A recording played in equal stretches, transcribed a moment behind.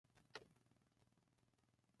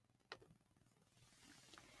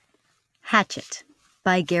Hatchet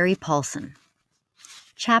by Gary Paulsen.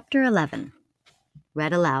 Chapter 11.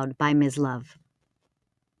 Read aloud by Ms. Love.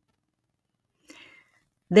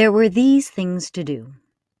 There were these things to do.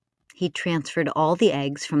 He transferred all the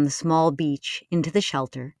eggs from the small beach into the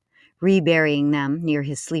shelter, reburying them near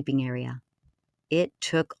his sleeping area. It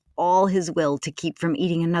took all his will to keep from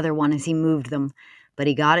eating another one as he moved them, but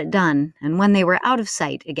he got it done, and when they were out of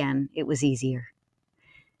sight again, it was easier.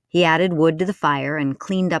 He added wood to the fire and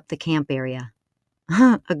cleaned up the camp area.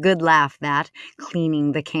 A good laugh, that,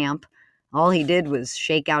 cleaning the camp. All he did was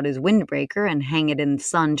shake out his windbreaker and hang it in the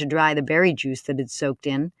sun to dry the berry juice that had soaked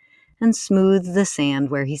in, and smooth the sand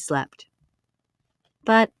where he slept.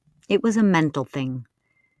 But it was a mental thing.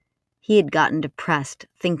 He had gotten depressed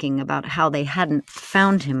thinking about how they hadn't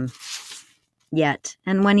found him yet,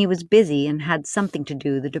 and when he was busy and had something to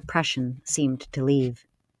do, the depression seemed to leave.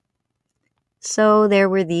 So there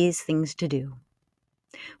were these things to do.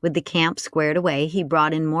 With the camp squared away, he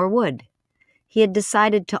brought in more wood. He had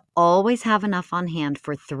decided to always have enough on hand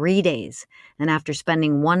for 3 days, and after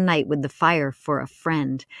spending one night with the fire for a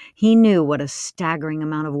friend, he knew what a staggering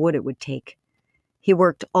amount of wood it would take. He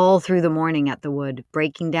worked all through the morning at the wood,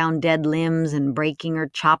 breaking down dead limbs and breaking or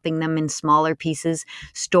chopping them in smaller pieces,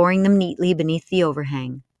 storing them neatly beneath the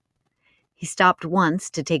overhang. He stopped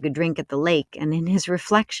once to take a drink at the lake, and in his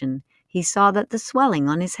reflection, he saw that the swelling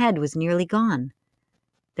on his head was nearly gone.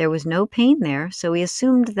 There was no pain there, so he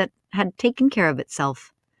assumed that had taken care of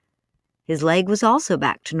itself. His leg was also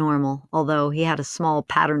back to normal, although he had a small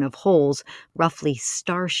pattern of holes, roughly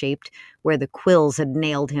star-shaped, where the quills had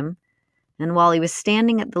nailed him. And while he was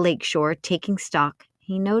standing at the lake shore taking stock,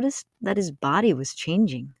 he noticed that his body was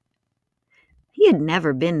changing. He had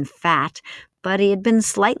never been fat, but he had been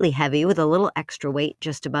slightly heavy with a little extra weight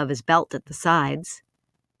just above his belt at the sides.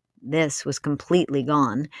 This was completely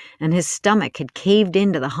gone, and his stomach had caved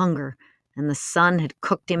into the hunger, and the sun had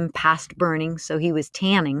cooked him past burning, so he was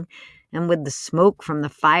tanning, and with the smoke from the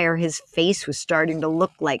fire, his face was starting to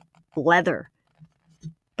look like leather.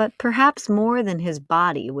 But perhaps more than his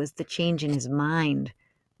body was the change in his mind,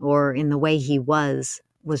 or in the way he was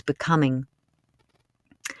becoming.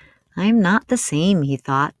 I am not the same, he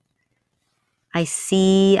thought. I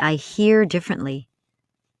hear differently.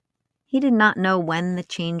 He did not know when the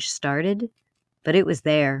change started, but it was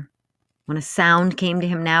there. When a sound came to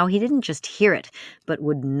him now, he didn't just hear it, but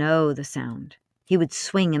would know the sound. He would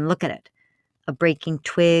swing and look at it, a breaking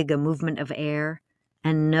twig, a movement of air,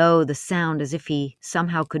 and know the sound as if he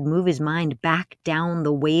somehow could move his mind back down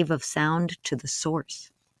the wave of sound to the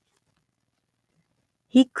source.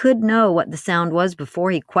 He could know what the sound was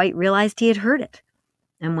before he quite realized he had heard it.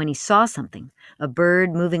 And when he saw something, a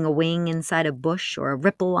bird moving a wing inside a bush or a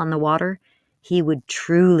ripple on the water, he would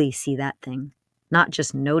truly see that thing, not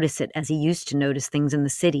just notice it as he used to notice things in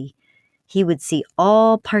the city. He would see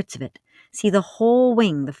all parts of it, see the whole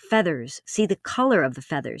wing, the feathers, see the color of the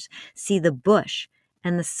feathers, see the bush,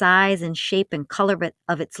 and the size and shape and color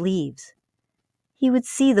of its leaves. He would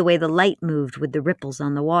see the way the light moved with the ripples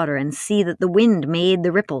on the water and see that the wind made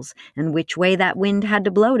the ripples and which way that wind had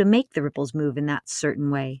to blow to make the ripples move in that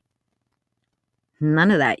certain way.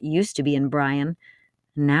 None of that used to be in Brian.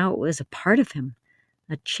 Now it was a part of him,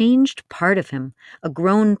 a changed part of him, a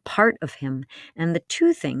grown part of him, and the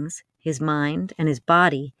two things, his mind and his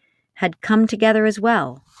body, had come together as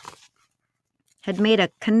well, had made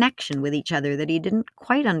a connection with each other that he didn't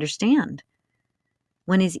quite understand.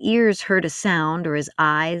 When his ears heard a sound or his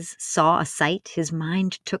eyes saw a sight, his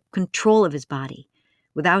mind took control of his body.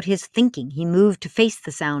 Without his thinking, he moved to face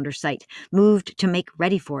the sound or sight, moved to make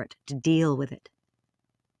ready for it, to deal with it.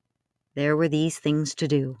 There were these things to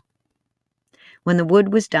do. When the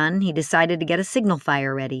wood was done, he decided to get a signal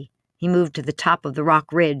fire ready. He moved to the top of the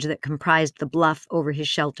rock ridge that comprised the bluff over his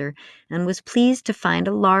shelter and was pleased to find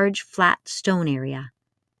a large, flat stone area.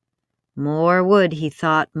 More wood, he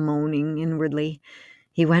thought, moaning inwardly.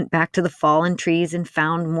 He went back to the fallen trees and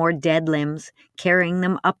found more dead limbs, carrying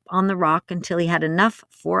them up on the rock until he had enough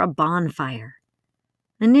for a bonfire.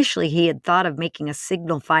 Initially, he had thought of making a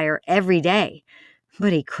signal fire every day,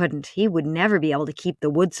 but he couldn't. He would never be able to keep the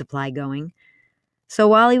wood supply going. So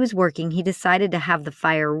while he was working, he decided to have the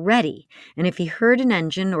fire ready, and if he heard an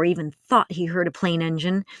engine or even thought he heard a plane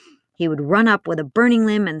engine, he would run up with a burning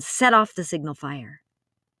limb and set off the signal fire.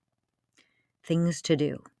 Things to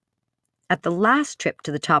do. At the last trip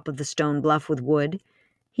to the top of the stone bluff with wood,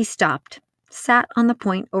 he stopped, sat on the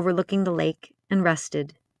point overlooking the lake, and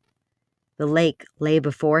rested. The lake lay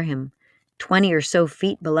before him, 20 or so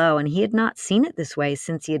feet below, and he had not seen it this way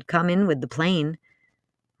since he had come in with the plane.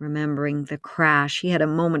 Remembering the crash, he had a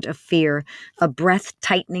moment of fear, a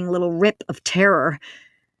breath-tightening little rip of terror.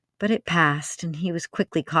 But it passed, and he was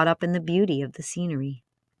quickly caught up in the beauty of the scenery.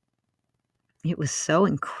 It was so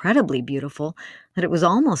incredibly beautiful that it was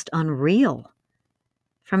almost unreal.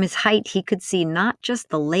 From his height, he could see not just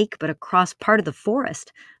the lake, but across part of the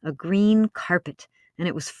forest, a green carpet, and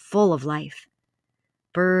it was full of life.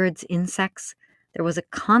 Birds, insects, there was a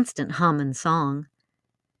constant hum and song.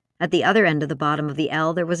 At the other end of the bottom of the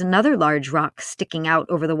L, there was another large rock sticking out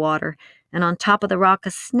over the water, and on top of the rock,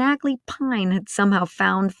 a snaggly pine had somehow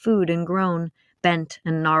found food and grown, bent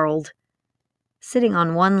and gnarled. Sitting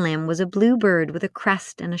on one limb was a blue bird with a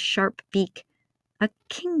crest and a sharp beak. A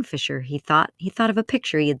kingfisher, he thought. He thought of a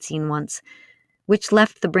picture he had seen once, which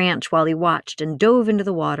left the branch while he watched and dove into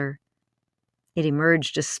the water. It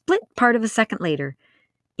emerged a split part of a second later.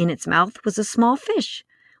 In its mouth was a small fish,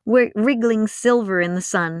 wriggling silver in the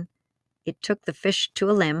sun. It took the fish to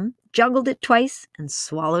a limb, juggled it twice, and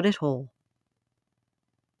swallowed it whole.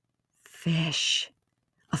 Fish.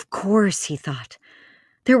 Of course, he thought.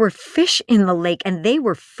 There were fish in the lake, and they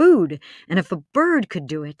were food, and if a bird could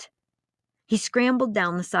do it. He scrambled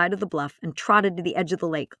down the side of the bluff and trotted to the edge of the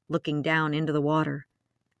lake, looking down into the water.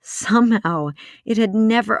 Somehow, it had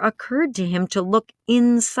never occurred to him to look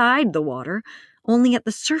inside the water, only at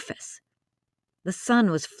the surface. The sun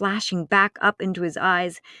was flashing back up into his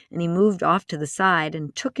eyes, and he moved off to the side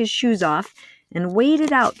and took his shoes off and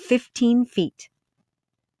waded out 15 feet.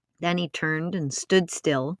 Then he turned and stood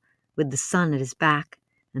still, with the sun at his back,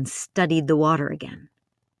 and studied the water again.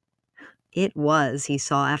 It was, he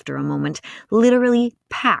saw after a moment, literally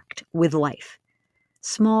packed with life.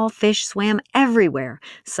 Small fish swam everywhere,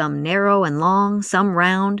 some narrow and long, some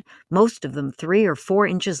round, most of them 3 or 4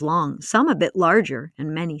 inches long, some a bit larger,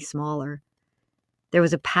 and many smaller. There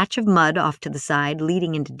was a patch of mud off to the side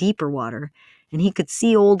leading into deeper water, and he could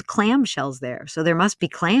see old clam shells there, so there must be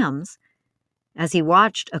clams. As he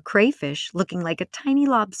watched, a crayfish, looking like a tiny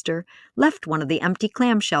lobster, left one of the empty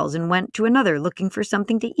clam shells and went to another looking for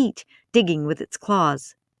something to eat, digging with its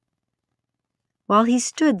claws. While he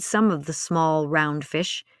stood, some of the small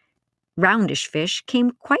roundish fish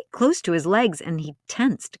came quite close to his legs, and he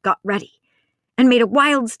tensed, got ready, and made a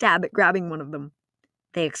wild stab at grabbing one of them.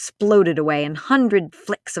 They exploded away in 100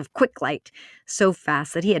 flicks of quick light, so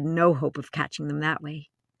fast that he had no hope of catching them that way.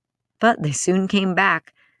 But they soon came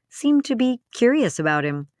back, seemed to be curious about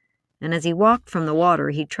him, and as he walked from the water,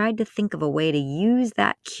 he tried to think of a way to use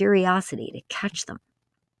that curiosity to catch them.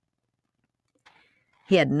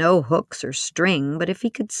 He had no hooks or string, but if he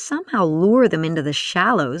could somehow lure them into the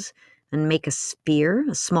shallows and make a spear,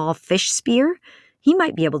 a small fish spear, he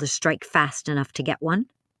might be able to strike fast enough to get one.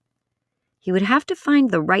 He would have to find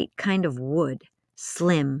the right kind of wood,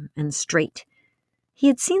 slim and straight. He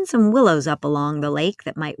had seen some willows up along the lake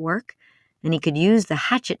that might work, and he could use the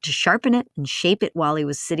hatchet to sharpen it and shape it while he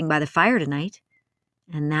was sitting by the fire tonight.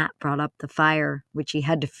 And that brought up the fire, which he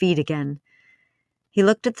had to feed again. He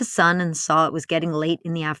looked at the sun and saw it was getting late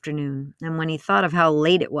in the afternoon, and when he thought of how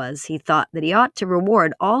late it was, he thought that he ought to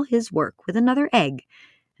reward all his work with another egg,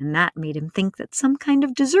 and that made him think that some kind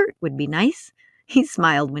of dessert would be nice. He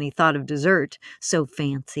smiled when he thought of dessert, so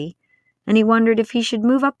fancy, and he wondered if he should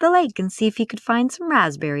move up the lake and see if he could find some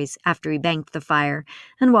raspberries after he banked the fire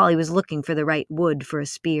and while he was looking for the right wood for a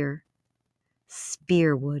spear.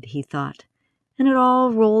 Spearwood, he thought, and it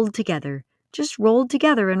all rolled together, just rolled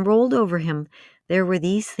together and rolled over him. There were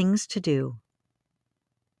these things to do.